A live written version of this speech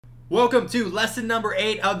Welcome to lesson number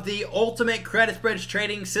 8 of the Ultimate Credit Spreads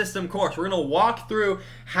Trading System course. We're going to walk through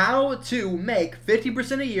how to make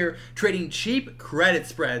 50% a year trading cheap credit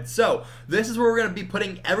spreads. So this is where we're going to be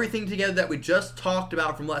putting everything together that we just talked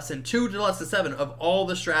about from lesson 2 to lesson 7 of all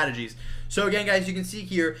the strategies. So again, guys, you can see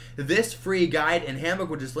here, this free guide and handbook,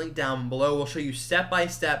 which is linked down below, will show you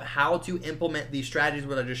step-by-step how to implement these strategies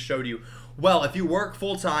that I just showed you. Well, if you work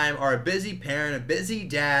full-time, are a busy parent, a busy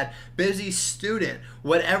dad, busy student,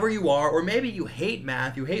 whatever you are, or maybe you hate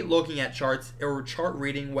math, you hate looking at charts or chart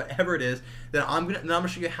reading, whatever it is, then I'm gonna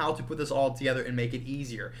show you how to put this all together and make it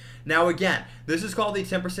easier. Now again, this is called the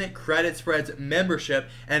 10% Credit Spreads membership,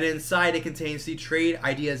 and inside it contains the Trade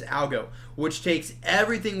Ideas Algo, which takes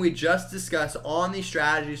everything we just discussed on these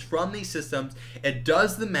strategies from these systems. It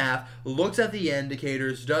does the math, looks at the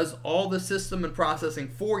indicators, does all the system and processing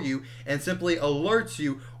for you, and simply alerts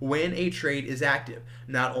you when a trade is active.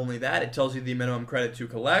 Not only that, it tells you the minimum credit to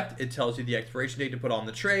collect, it tells you the expiration date to put on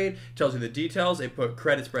the trade, tells you the details. They put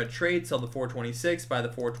credit spread trade, sell the 426, buy the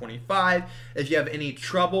 425. If you have any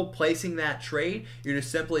trouble placing that trade, you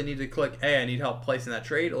just simply need to click, hey, I need help placing that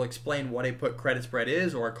trade. It'll explain what a put credit spread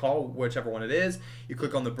is, or a call, whichever one it is. You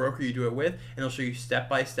click on the broker you do it with, and it'll show you step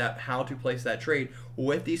by step how to place that trade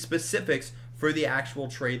with the specifics for the actual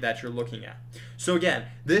trade that you're looking at. So again,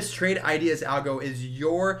 this Trade Ideas Algo is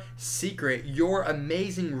your secret, your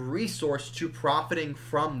amazing resource to profiting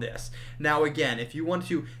from this. Now again, if you want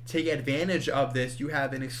to take advantage of this, you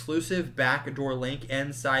have an exclusive backdoor link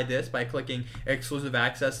inside this by clicking exclusive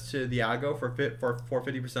access to the Algo for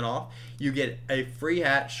 50% off. You get a free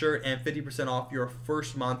hat, shirt, and 50% off your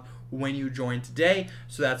first month when you join today.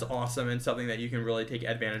 So that's awesome and something that you can really take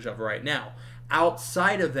advantage of right now.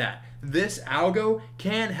 Outside of that, this algo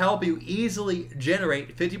can help you easily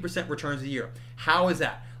generate 50% returns a year. How is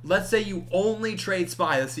that? Let's say you only trade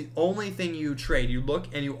SPY. That's the only thing you trade. You look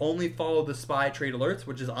and you only follow the SPY trade alerts,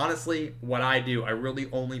 which is honestly what I do. I really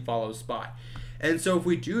only follow SPY. And so if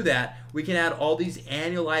we do that, we can add all these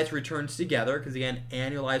annualized returns together, because again,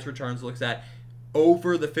 annualized returns looks at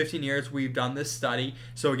over the 15 years we've done this study.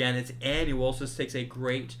 So again, it's annual, so this takes a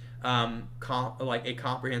great a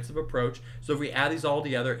comprehensive approach. So if we add these all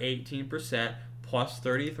together, 18% plus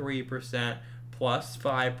 33% plus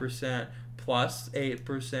 5% plus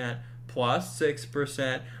 8% plus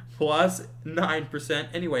 6% plus 9%.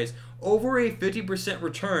 Anyways, over a 50%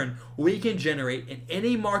 return we can generate in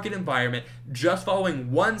any market environment just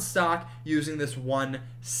following one stock using this one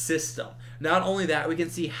system. Not only that, we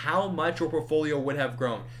can see how much your portfolio would have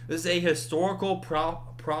grown. This is a historical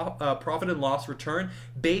profit and loss return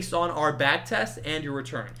based on our back test and your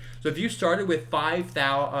return. So if you started with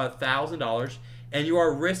 $5,000 and you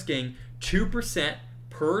are risking 2%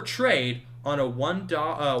 per trade on a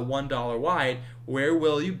 $1 wide, where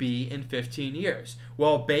will you be in 15 years?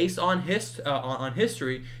 Well, based on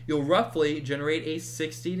history, you'll roughly generate a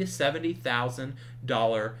 $60,000 to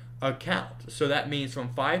 $70,000 account. So that means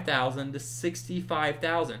from $5,000 to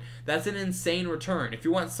 $65,000. That's an insane return. If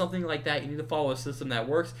you want something like that, you need to follow a system that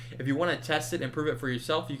works. If you want to test it and prove it for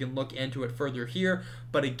yourself, you can look into it further here.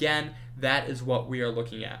 But again, that is what we are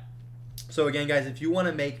looking at. So again, guys, if you want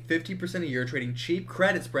to make 50% a year trading cheap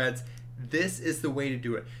credit spreads, this is the way to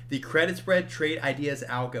do it. The Credit Spread Trade Ideas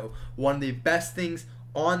Algo, one of the best things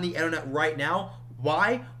on the internet right now.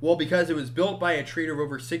 Why? Well, because it was built by a trader of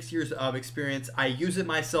over 6 years of experience. I use it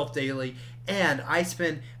myself daily, and I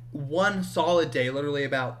spend one solid day, literally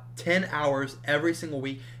about 10 hours every single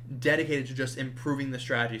week, dedicated to just improving the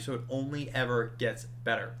strategy, so it only ever gets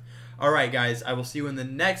better. Alright guys, I will see you in the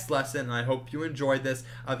next lesson, and I hope you enjoyed this,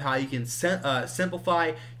 of how you can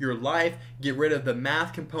simplify your life, get rid of the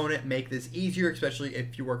math component, make this easier, especially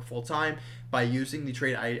if you work full-time, by using the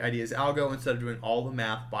Trade Ideas Algo instead of doing all the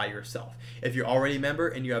math by yourself. If you're already a member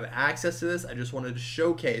and you have access to this, I just wanted to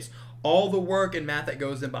showcase all the work and math that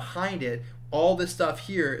goes in behind it, all this stuff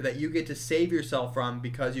here that you get to save yourself from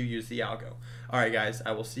because you use the algo. Alright guys,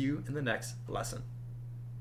 I will see you in the next lesson.